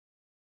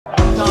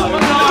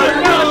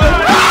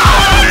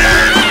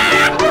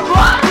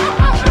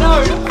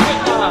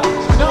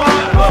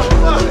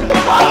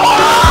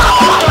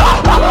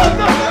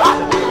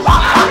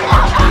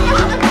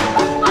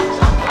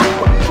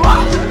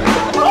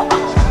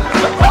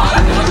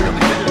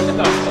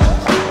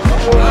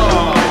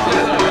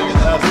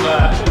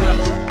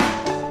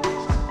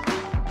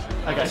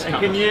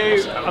Can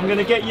you? I'm going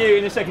to get you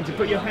in a second to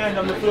put your hand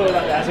on the floor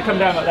like that. So come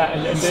down like that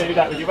and do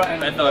that with your right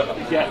hand. Bend over.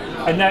 Yeah,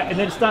 and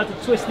then start to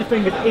twist the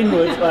fingers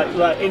inwards,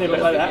 like in a bit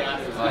like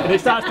that. And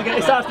it starts to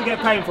get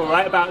painful,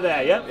 right about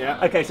there. Yeah. Yeah.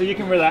 Okay, so you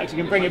can relax. You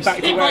can bring it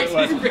back to where it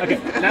was. Okay.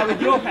 Now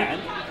with your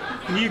hand,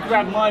 can you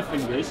grab my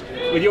fingers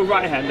with your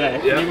right hand there?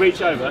 Yeah. And you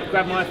reach over,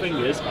 grab my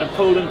fingers, and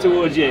pull them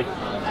towards you.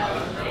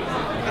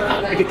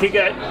 Okay, keep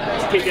going.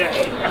 Keep going.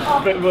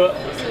 A bit more.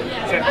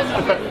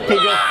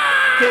 Keep going.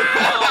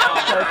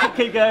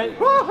 Keep going.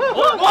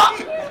 What?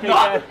 Keep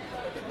going.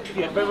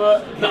 Yeah, a bit more.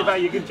 Keep back.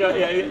 You can jump.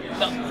 Yeah.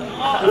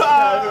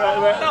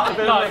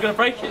 No, I'm gonna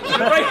break it.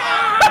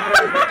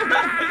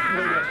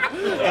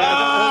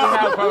 Yeah,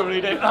 I'll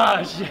probably do.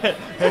 Oh shit.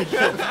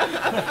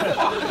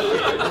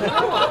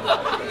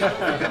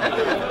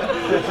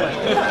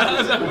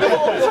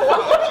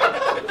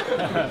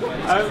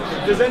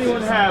 Does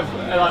anyone have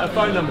like a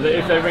phone number that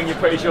if they ring you're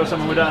pretty sure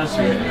someone would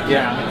answer it?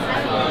 Yeah.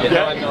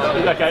 Yeah?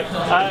 Okay.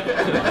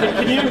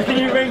 Can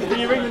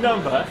you ring the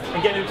number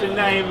and get them to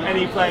name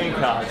any playing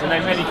cards and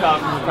name any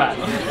card from the pack?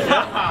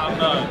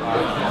 No.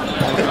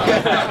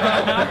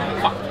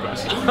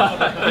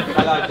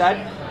 Hello, Dad.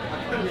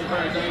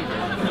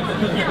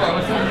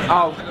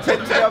 Oh, to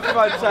the other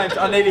phone James,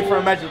 I need it for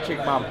a magic trick,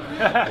 Mum.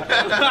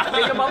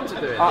 Get your mum to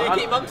do it.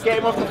 Get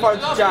him off the phone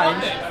to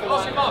James.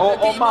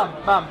 Or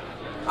Mum.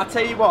 I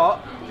tell you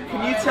what,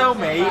 can you tell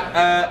me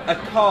a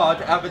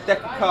card out of a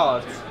deck of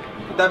cards?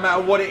 It don't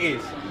matter what it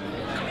is.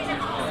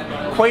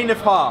 Queen of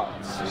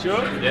Hearts.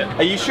 Sure? Yeah.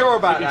 Are you sure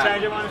about You that? can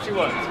change your mind if you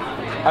want.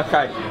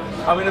 Okay.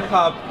 I'm in a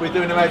pub, we're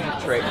doing a magic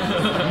trick.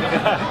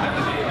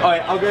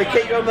 Alright, I'm going to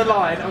keep you on the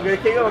line.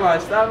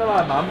 Stay on the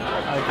line, Mum.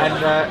 Okay.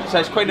 And so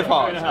it's Queen of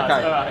Hearts. Queen of Hearts.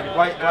 Okay.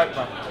 Right. Wait,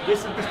 Mum.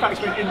 This pack's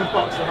been in the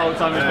box the whole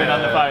time it's been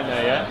on the phone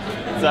there, yeah?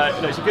 So,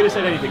 look, she could have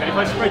said anything. If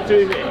I spread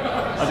through here,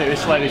 I'll do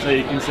this slowly so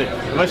you can see.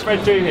 If I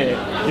spread through here,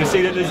 you'll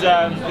see that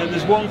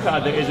there's one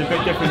card that is a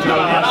bit different to the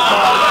other.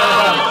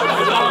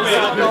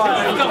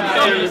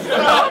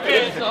 Stop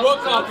it! What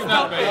card can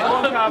that be?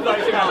 One card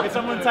breaks down. Can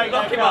someone take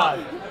that card?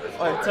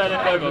 Wait, turn it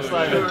over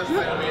slowly.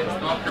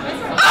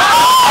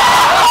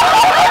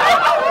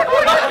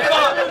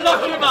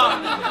 Lock him up!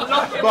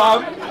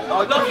 Mum,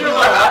 I'll give you that.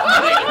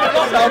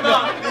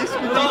 This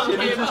magician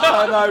has just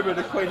turned over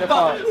the Queen of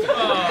Hearts.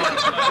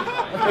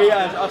 He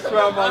has, I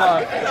swear on my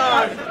life.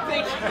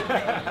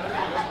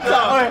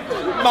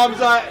 Mum's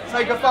like,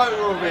 take a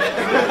photo of it.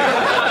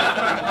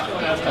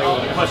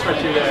 If I spread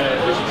through there,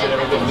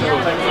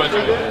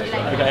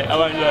 okay, I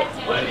won't look.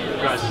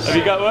 Have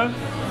you got one?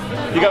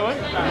 You got one?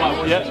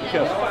 Yeah,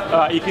 cool.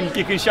 Alright, you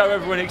can show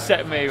everyone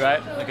except me,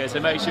 right? Okay, so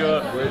make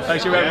sure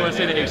everyone's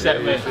seen it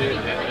except me.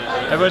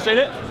 Everyone seen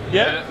it?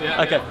 Yeah?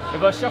 Yeah. Okay.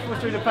 If I shuffle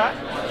through the pack,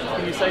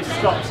 can you say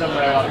stop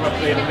somewhere, like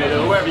roughly in the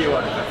middle, or wherever you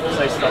want?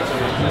 Say stop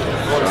somewhere.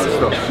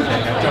 Stop.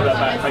 Drop that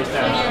back, face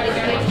down.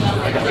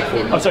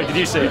 Okay. Oh, sorry, did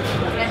you see it?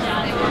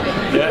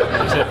 Yeah,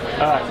 that's it.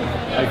 Alright.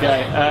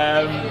 Okay.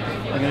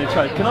 I'm going to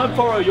try. Can I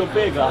borrow your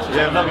beer glasses?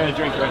 Yeah. I'm not going to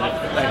drink or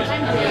anything. Thanks.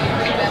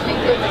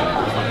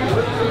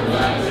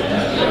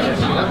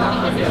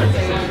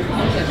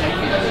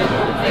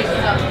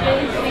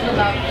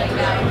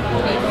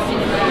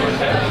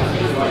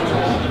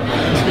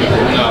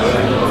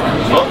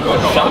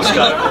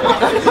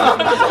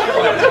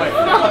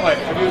 Wait,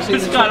 have you seen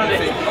this guy on it?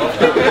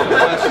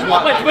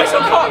 Wait, where's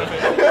your card?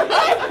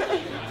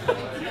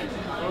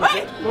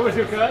 What was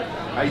your card?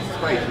 Ace of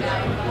Spades.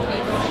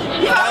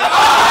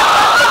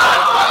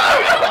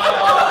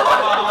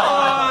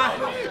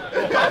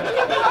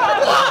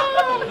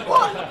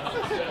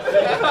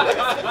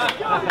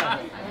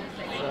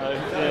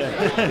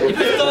 You put